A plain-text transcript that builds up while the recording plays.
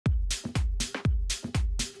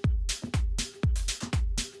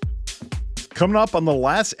Coming up on the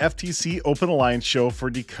last FTC Open Alliance show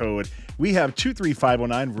for DECODE, we have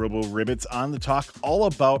 23509 RoboRibbits on to talk all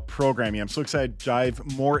about programming. I'm so excited to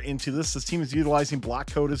dive more into this. This team is utilizing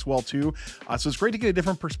block code as well too. So it's great to get a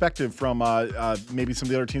different perspective from maybe some of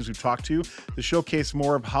the other teams we've talked to showcase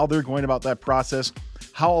more of how they're going about that process,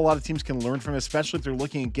 how a lot of teams can learn from it, especially if they're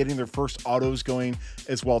looking at getting their first autos going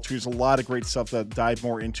as well too. There's a lot of great stuff to dive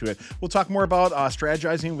more into it. We'll talk more about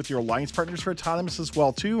strategizing with your alliance partners for autonomous as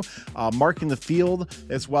well too, marking the field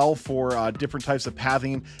as well for different types of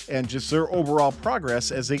pathing and just their overall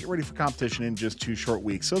progress as they get ready for competition in just 2 short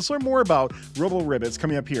weeks. So let's learn more about RoboRibbits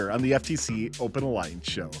coming up here on the FTC Open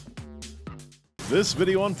Alliance show. This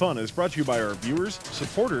video on fun is brought to you by our viewers,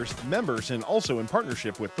 supporters, members, and also in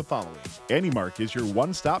partnership with the following. AndyMark is your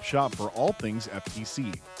one-stop shop for all things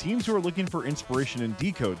FTC. Teams who are looking for inspiration in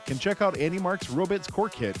DECODE can check out AndyMark's RoBits Core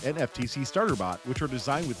Kit and FTC Starter Bot, which are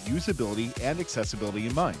designed with usability and accessibility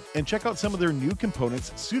in mind. And check out some of their new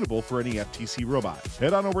components suitable for any FTC robot.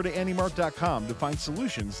 Head on over to AndyMark.com to find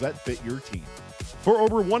solutions that fit your team. For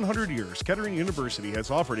over 100 years, Kettering University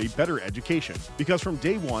has offered a better education because from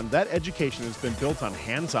day one, that education has been built on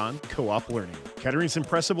hands-on, co-op learning. Kettering's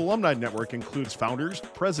impressive alumni network includes founders,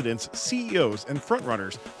 presidents, CEOs, and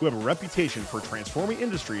frontrunners who have a reputation for transforming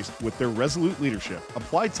industries with their resolute leadership.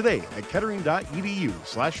 Apply today at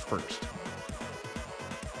kettering.edu/first.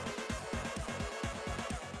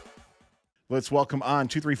 Let's welcome on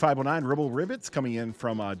 23509 RoboRibbits coming in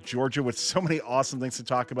from Georgia with so many awesome things to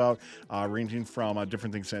talk about, ranging from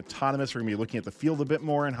different things in autonomous. We're going to be looking at the field a bit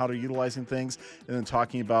more and how they're utilizing things, and then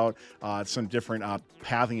talking about some different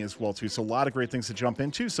pathing as well too. So a lot of great things to jump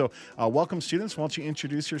into. So welcome students. Why don't you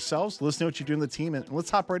introduce yourselves? Let us know what you do in the team, and let's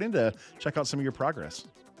hop right in to check out some of your progress.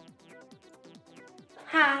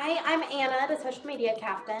 Hi, I'm Anna, the social media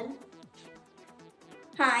captain.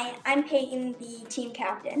 Hi, I'm Peyton, the team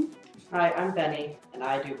captain. Hi, I'm Benny, and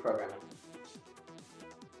I do programming.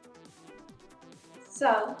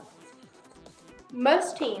 So,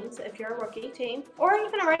 most teams, if you're a rookie team, or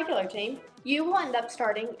even a regular team, you will end up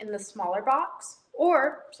starting in the smaller box,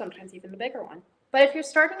 or sometimes even the bigger one. But if you're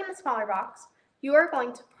starting in the smaller box, you are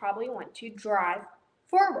going to probably want to drive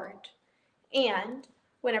forward. And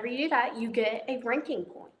whenever you do that, you get a ranking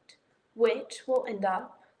point, which will end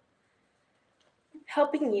up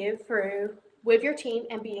helping you through with your team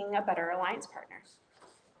and being a better alliance partner.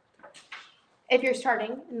 If you're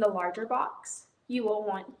starting in the larger box, you will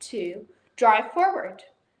want to drive forward,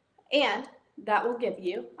 and that will give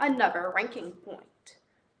you another ranking point.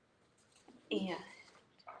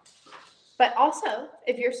 But also,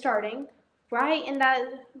 if you're starting right in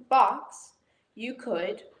that box, you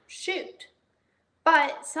could shoot.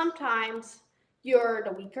 But sometimes you're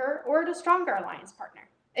the weaker or the stronger alliance partner.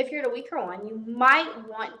 If you're the weaker one, you might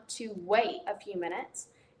want to wait a few minutes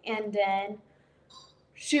and then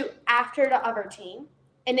shoot after the other team,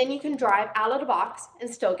 and then you can drive out of the box and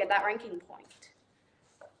still get that ranking point.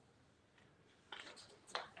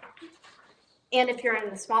 And if you're in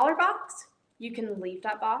the smaller box, you can leave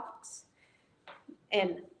that box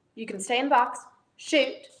and you can stay in the box,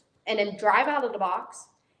 shoot, and then drive out of the box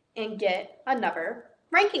and get another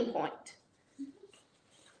ranking point.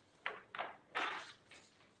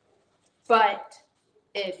 But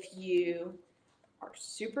if you are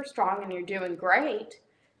super strong and you're doing great,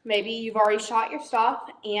 maybe you've already shot your stuff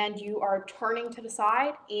and you are turning to the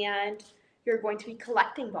side and you're going to be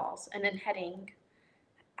collecting balls and then heading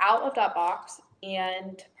out of that box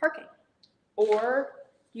and parking. Or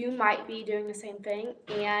you might be doing the same thing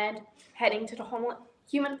and heading to the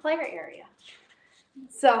human player area.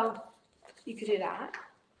 So you could do that.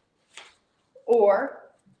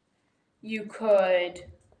 Or you could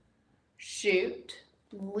shoot,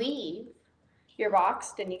 leave your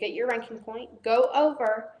box, then you get your ranking point, go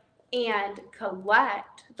over and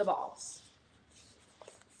collect the balls.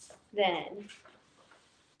 Then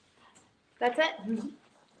that's it.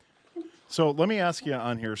 So let me ask you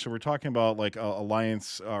on here. So we're talking about like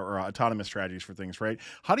alliance or autonomous strategies for things, right?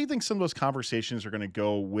 How do you think some of those conversations are going to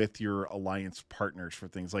go with your alliance partners for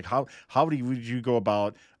things? Like how would you go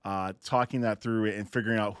about talking that through and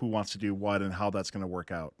figuring out who wants to do what and how that's going to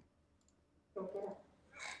work out?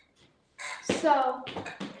 So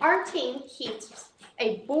our team keeps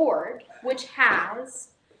a board which has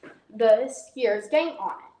this year's game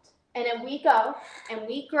on it. And then we go and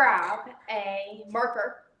we grab a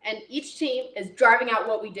marker, and each team is driving out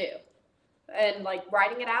what we do and like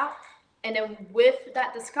writing it out. And then with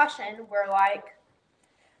that discussion, we're like,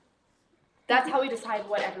 that's how we decide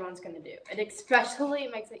what everyone's going to do. It especially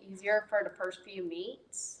makes it easier for the first few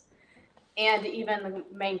meets and even the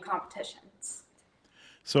main competitions.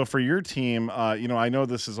 So for your team, I know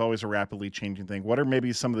this is always a rapidly changing thing. What are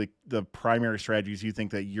maybe some of the primary strategies you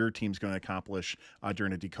think that your team's going to accomplish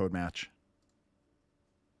during a decode match?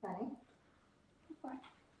 Benny,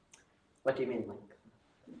 What do you mean, Link?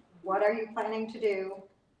 what are you planning to do?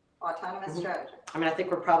 Autonomous strategy. I mean, I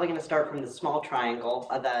think we're probably going to start from the small triangle,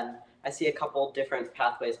 and then I see a couple different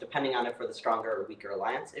pathways depending on if we're the stronger or weaker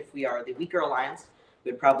alliance. If we are the weaker alliance,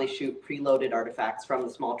 we'd probably shoot preloaded artifacts from the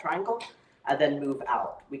small triangle and then move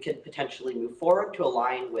out. We could potentially move forward to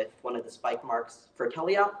align with one of the spike marks for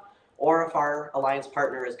teleop, or if our alliance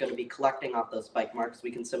partner is going to be collecting off those spike marks,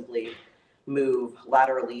 we can simply move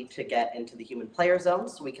laterally to get into the human player zone,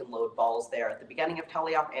 so we can load balls there at the beginning of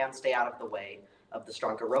teleop and stay out of the way of the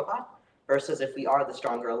stronger robot. Versus if we are the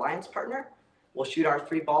stronger alliance partner, we'll shoot our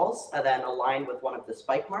 3 balls and then align with one of the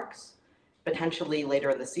spike marks. Potentially later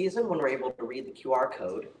in the season, when we're able to read the QR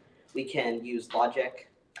code, we can use logic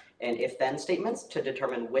and if-then statements to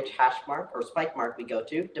determine which hash mark or spike mark we go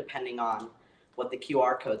to, depending on what the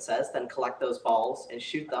QR code says, then collect those balls and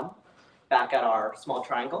shoot them back at our small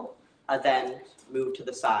triangle, and then move to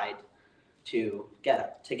the side to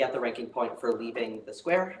get the ranking point for leaving the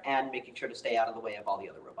square and making sure to stay out of the way of all the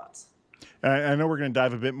other robots. I know we're going to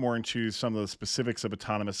dive a bit more into some of the specifics of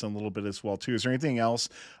autonomous in a little bit as well, too. Is there anything else,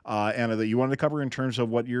 Anna, that you wanted to cover in terms of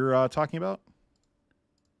what you're talking about?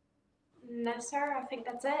 No, sir. I think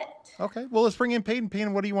that's it. Okay. Well, let's bring in Peyton.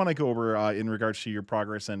 Peyton, what do you want to go over in regards to your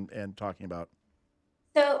progress and talking about?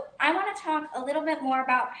 So I want to talk a little bit more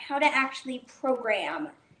about how to actually program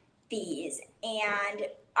these. And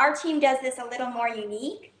our team does this a little more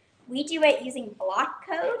unique. We do it using block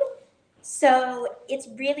code. So it's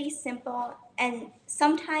really simple. And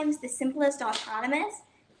sometimes the simplest autonomous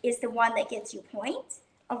is the one that gets you points,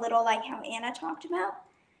 a little like how Anna talked about.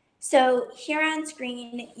 So here on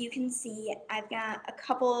screen, you can see I've got a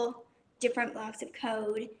couple different blocks of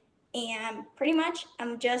code, and pretty much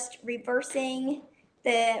I'm just reversing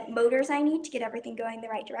the motors I need to get everything going the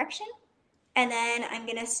right direction. And then I'm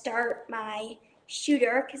gonna start my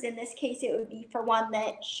shooter, because in this case it would be for one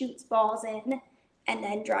that shoots balls in and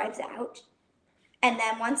then drives out. And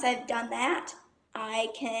then once I've done that, I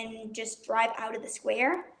can just drive out of the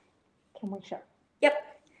square. Can we show? Yep.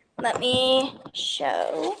 Let me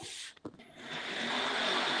show.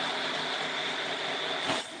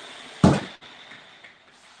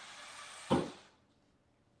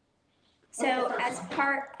 So as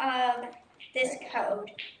part of this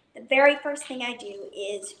code, the very first thing I do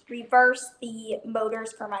is reverse the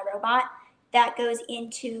motors for my robot. That goes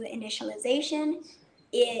into initialization.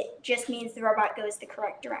 It just means the robot goes the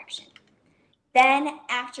correct direction. Then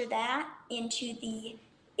after that, into the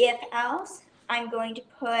if else, I'm going to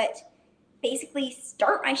basically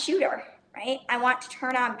start my shooter, right? I want to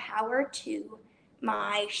turn on power to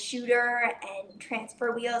my shooter and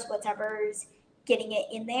transfer wheels, whatever's getting it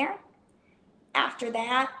in there. After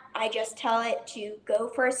that, I just tell it to go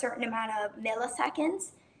for a certain amount of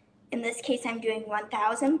milliseconds. In this case, I'm doing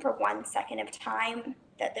 1,000 for 1 second of time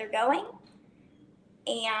that they're going.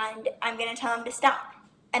 And I'm going to tell them to stop.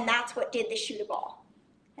 And that's what did the shoot a ball.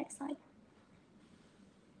 Next slide.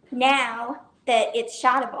 Now that it's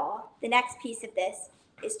shot a ball, the next piece of this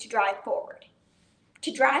is to drive forward.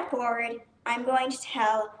 To drive forward, I'm going to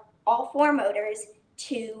tell all 4 motors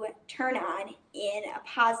to turn on in a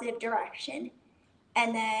positive direction.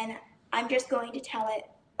 And then I'm just going to tell it,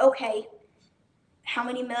 okay, how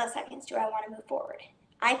many milliseconds do I want to move forward?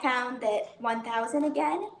 I found that 1,000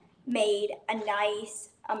 again made a nice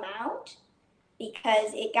amount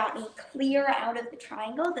because it got me clear out of the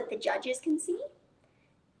triangle that the judges can see.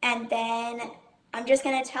 And then I'm just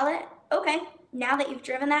going to tell it, okay, now that you've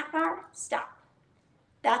driven that far, stop.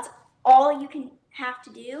 That's all you can have to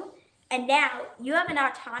do. And now you have an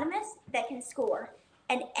autonomous that can score,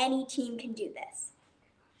 and any team can do this.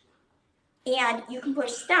 And you can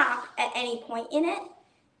push stop at any point in it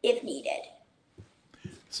if needed.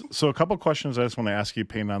 So a couple of questions I just want to ask you,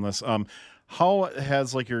 Payne, on this. How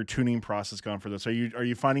has your tuning process gone for this? Are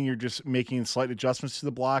you finding you're just making slight adjustments to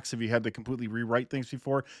the blocks? Have you had to completely rewrite things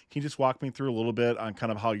before? Can you just walk me through a little bit on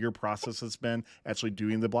kind of how your process has been actually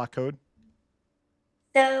doing the block code?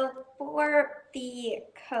 So for the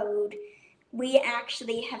code, we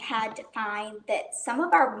actually have had to find that some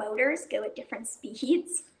of our motors go at different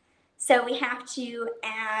speeds. So we have to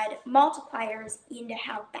add multipliers into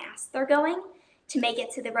how fast they're going to make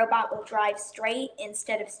it so the robot will drive straight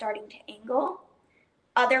instead of starting to angle.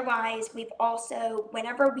 Otherwise, we've also,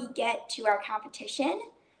 whenever we get to our competition,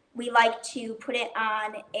 we like to put it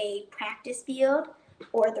on a practice field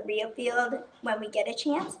or the real field when we get a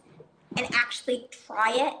chance and actually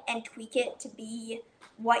try it and tweak it to be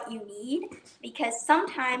what you need, because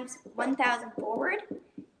sometimes 1,000 forward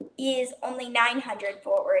is only 900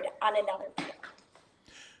 forward on another field.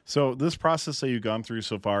 So this process that you've gone through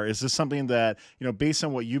so far, is this something that, based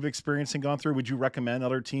on what you've experienced and gone through, would you recommend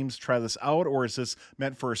other teams try this out, or is this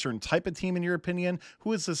meant for a certain type of team in your opinion?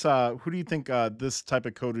 Who is this? Who do you think this type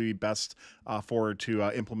of code would be best for to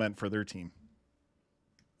implement for their team?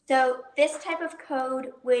 So this type of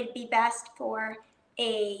code would be best for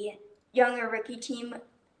a younger rookie team,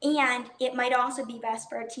 and it might also be best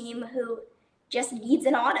for a team who just needs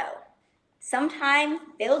an auto. Sometimes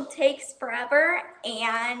build takes forever,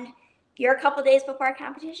 and you're a couple days before a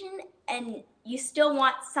competition and you still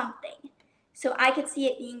want something. So I could see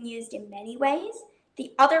it being used in many ways.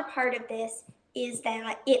 The other part of this is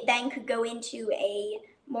that it then could go into a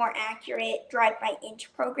more accurate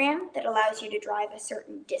drive-by-inch program that allows you to drive a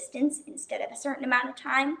certain distance instead of a certain amount of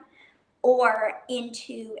time, or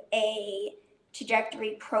into a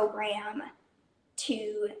trajectory program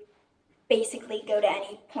to basically go to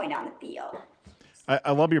any point on the field.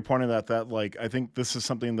 I love your point of that like, I think this is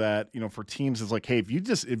something that, for teams is like, hey, if you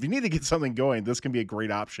need to get something going, this can be a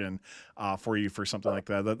great option for you for something like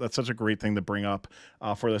that. That's such a great thing to bring up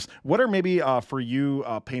for this. What are maybe for you,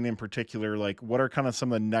 Payne in particular, like what are kind of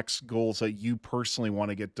some of the next goals that you personally want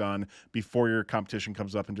to get done before your competition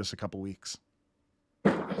comes up in just a couple weeks?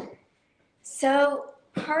 So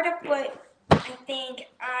part of what I think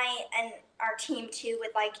I and our team too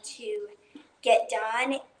would like to get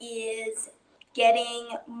done is getting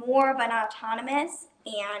more of an autonomous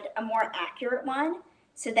and a more accurate one,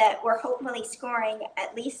 so that we're hopefully scoring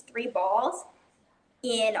at least 3 balls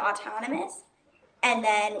in autonomous, and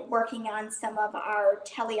then working on some of our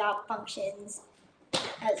teleop functions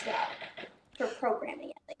as well for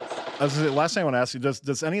programming at least. Last thing I want to ask you,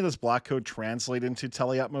 does any of this block code translate into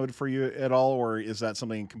teleop mode for you at all, or is that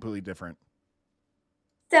something completely different?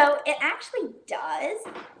 So it actually does,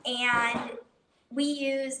 and we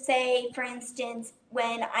use, say, for instance,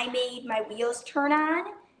 when I made my wheels turn on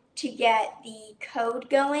to get the code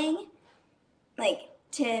going, like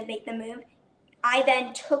to make them move, I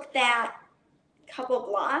then took that couple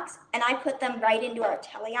blocks and I put them right into our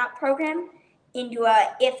teleop program, into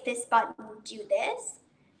a if this button do this.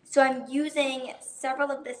 So I'm using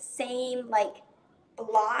several of the same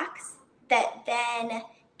blocks that then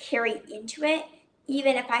carry into it,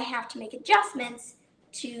 even if I have to make adjustments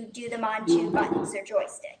to do them onto buttons or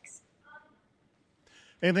joysticks.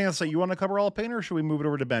 Anything else that you want to cover, all Payne, or should we move it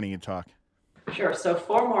over to Benny and talk? Sure. So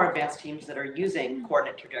for more advanced teams that are using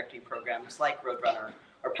coordinate trajectory programs like Roadrunner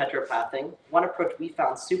or Petropathing, one approach we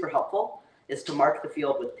found super helpful is to mark the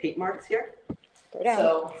field with tape marks here.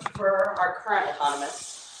 So for our current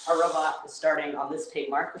autonomous, our robot is starting on this tape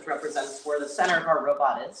mark, which represents where the center of our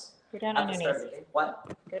robot is. Go down on your knees.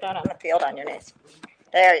 What? Go down on the field on your knees.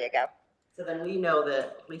 There you go. So then we know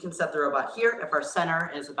that we can set the robot here if our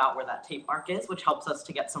center is about where that tape mark is, which helps us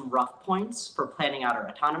to get some rough points for planning out our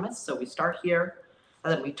autonomous. So we start here,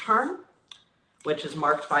 and then we turn, which is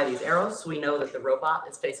marked by these arrows. So we know that the robot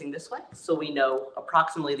is facing this way. So we know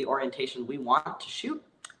approximately the orientation we want to shoot.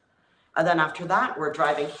 And then after that, we're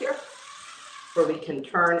driving here, where we can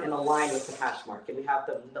turn and align with the hash mark. And we have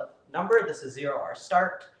the number. This is 0, our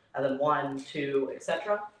start, and then 1, 2,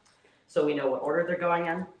 etc. So we know what order they're going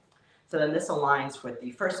in. So then this aligns with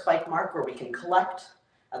the first spike mark where we can collect,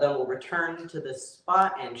 and then we'll return to this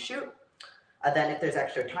spot and shoot. And then if there's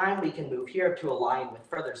extra time, we can move here to align with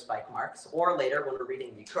further spike marks, or later when we're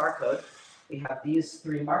reading the QR code, we have these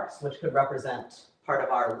 3 marks, which could represent part of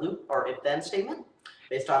our loop or if-then statement.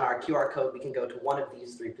 Based on our QR code, we can go to one of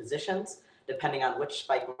these 3 positions, depending on which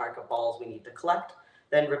spike mark of balls we need to collect,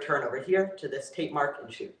 then return over here to this tape mark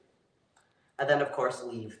and shoot. And then, of course,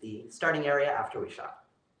 leave the starting area after we shot.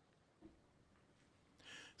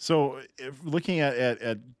 So if looking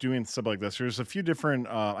at doing stuff like this, there's a few different,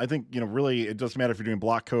 I think, really it doesn't matter if you're doing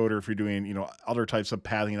block code or if you're doing, other types of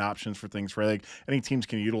pathing options for things, right? Like any teams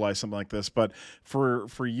can utilize something like this. But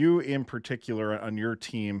for you in particular on your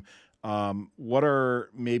team, what are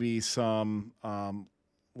maybe some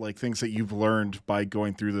things that you've learned by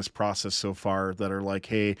going through this process so far that are like,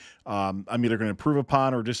 hey, I'm either going to improve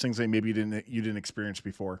upon, or just things that maybe you didn't experience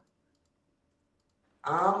before?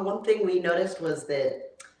 One thing we noticed was that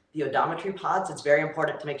the odometry pods, it's very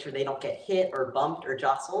important to make sure they don't get hit or bumped or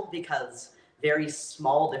jostled, because very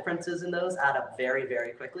small differences in those add up very,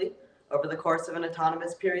 very quickly over the course of an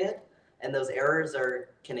autonomous period. And those errors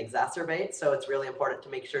can exacerbate. So it's really important to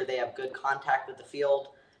make sure they have good contact with the field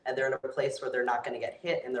and they're in a place where they're not going to get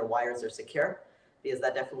hit and their wires are secure, because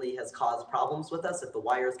that definitely has caused problems with us. If the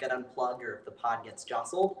wires get unplugged or if the pod gets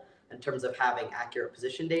jostled, in terms of having accurate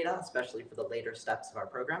position data, especially for the later steps of our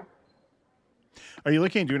program. Are you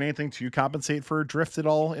looking at doing anything to compensate for drift at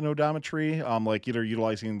all in odometry? Like either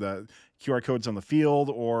utilizing the QR codes on the field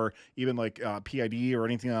or even like PID or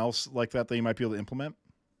anything else like that you might be able to implement?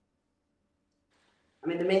 I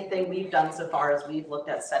mean, the main thing we've done so far is we've looked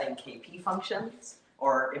at setting KP functions,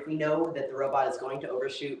 or if we know that the robot is going to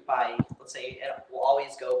overshoot by, let's say it will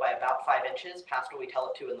always go by about 5 inches past what we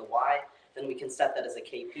tell it to in the Y, then we can set that as a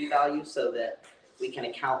KP value so that we can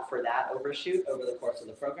account for that overshoot over the course of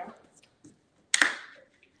the program.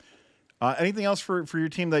 Anything else for your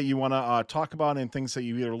team that you want to talk about and things that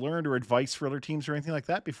you either learned or advice for other teams or anything like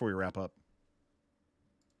that before we wrap up?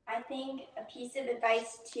 I think a piece of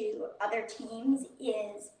advice to other teams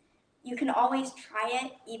is you can always try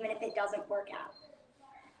it even if it doesn't work out.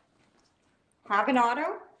 Have an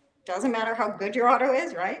auto, doesn't matter how good your auto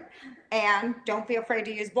is, right? And don't be afraid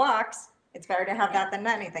to use blocks. It's better to have that than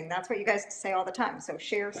anything. That's what you guys say all the time. So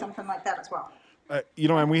share something like that as well.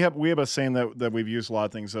 And we have a saying that we've used a lot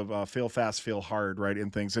of things of fail fast, fail hard, right?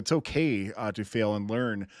 In things, it's okay to fail and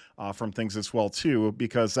learn from things as well too,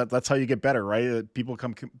 because that's how you get better, right? People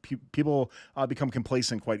become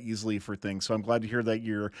complacent quite easily for things. So I'm glad to hear that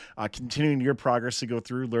you're continuing your progress to go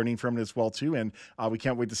through, learning from it as well too, and we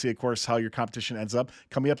can't wait to see, of course, how your competition ends up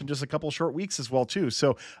coming up in just a couple short weeks as well too.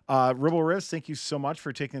 So RoboRibbits, thank you so much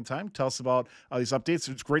for taking the time. Tell us about these updates.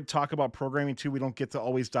 It's great to talk about programming too. We don't get to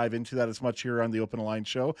always dive into that as much here on the Open Alliance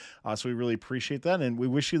show. So we really appreciate that. And we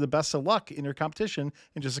wish you the best of luck in your competition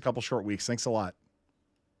in just a couple short weeks. Thanks a lot.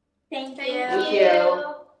 Thank you. Thank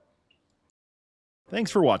you. Thanks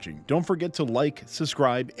for watching. Don't forget to like,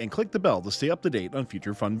 subscribe, and click the bell to stay up to date on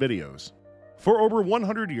future fun videos. For over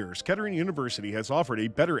 100 years, Kettering University has offered a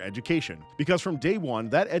better education because from day one,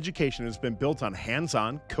 that education has been built on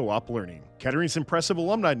hands-on, co-op learning. Kettering's impressive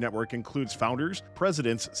alumni network includes founders,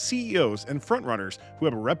 presidents, CEOs, and frontrunners who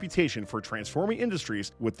have a reputation for transforming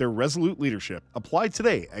industries with their resolute leadership. Apply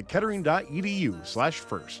today at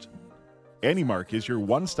kettering.edu/first. AndyMark is your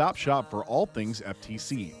one-stop shop for all things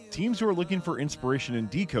FTC. Teams who are looking for inspiration in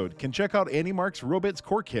DECODE can check out AndyMark's RoBits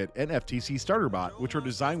Core Kit and FTC Starter Bot, which are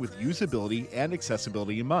designed with usability and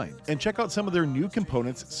accessibility in mind. And check out some of their new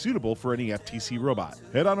components suitable for any FTC robot.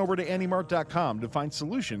 Head on over to andymark.com to find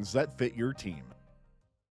solutions that fit your team.